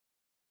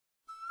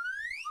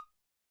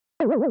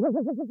Hey,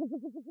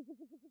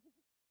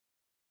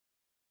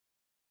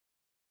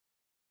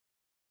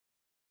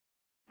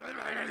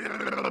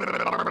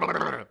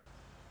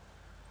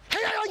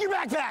 I like your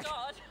backpack!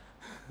 God.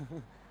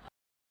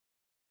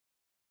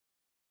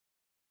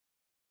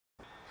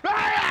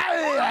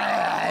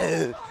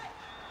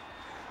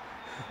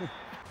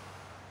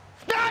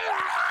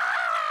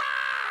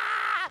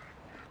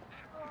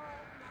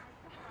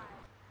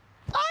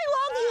 I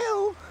love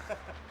you!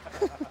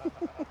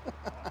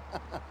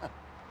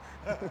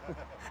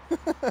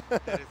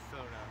 That is so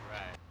not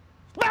right.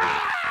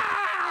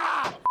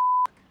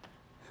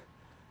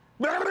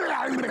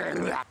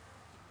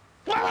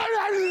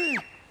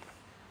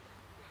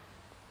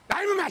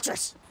 I'm a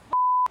mattress!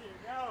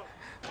 No.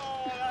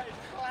 Oh, that is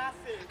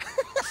classic.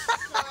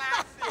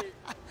 Classic.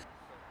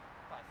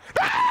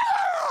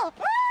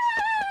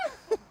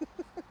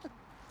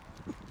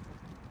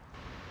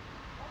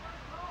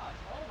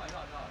 Oh my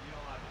god, no, you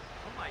don't like this.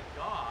 Oh my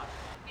god.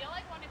 I feel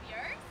like one of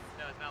yours?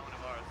 No, it's not one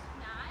of ours.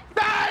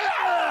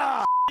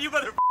 Not? You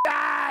mother.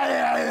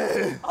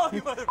 Oh,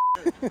 you mother.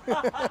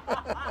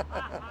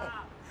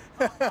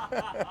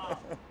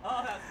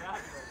 Oh, that's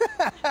fabulous.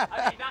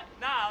 I mean,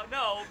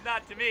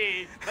 not to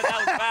me, but that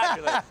was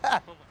fabulous.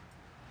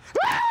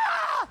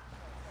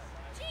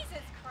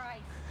 Jesus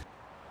Christ.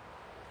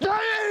 Good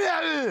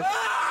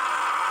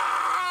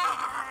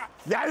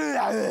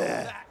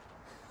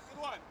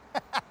one.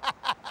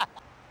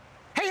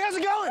 Hey, how's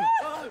it going?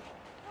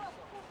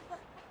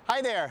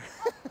 Hi there.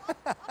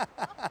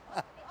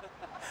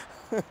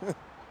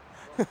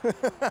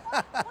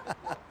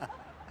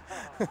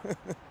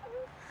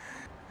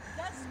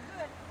 That's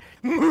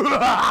good.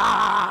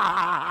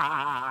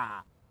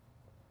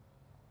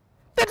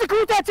 That's a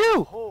cool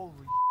tattoo!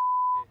 Holy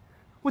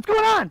What's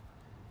going on?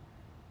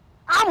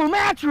 I'm a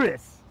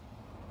mattress!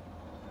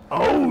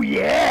 Oh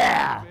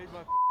yeah! made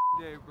my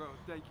day, bro.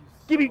 Thank you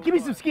so Give me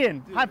some much. skin.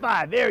 Dude. High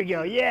five. There we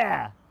go.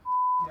 Yeah.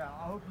 Yeah, I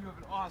hope you have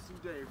an awesome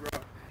day, bro.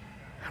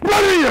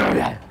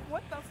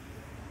 What the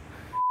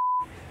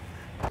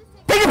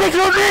Take a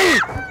picture of me!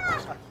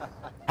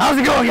 How's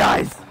it going,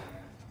 guys?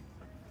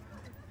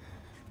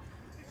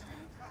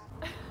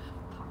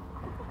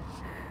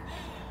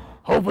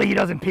 Hopefully he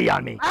doesn't pee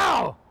on me.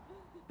 Ow!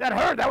 That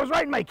hurt. That was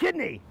right in my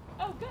kidney.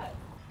 Oh, good.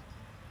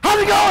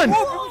 How's it going?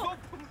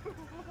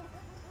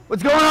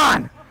 What's going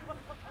on?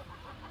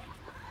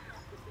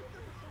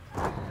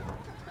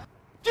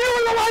 Do you know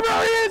where the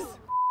library is?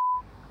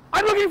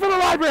 I'm looking for the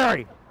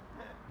library.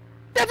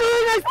 That's a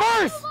really nice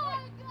purse.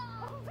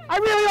 I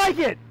really like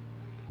it.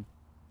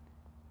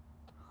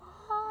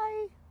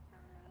 Hi.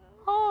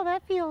 Oh,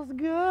 that feels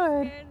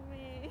good. Scared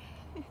me.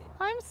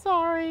 I'm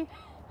sorry,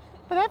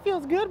 but that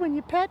feels good when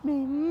you pet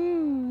me.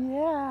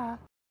 Yeah.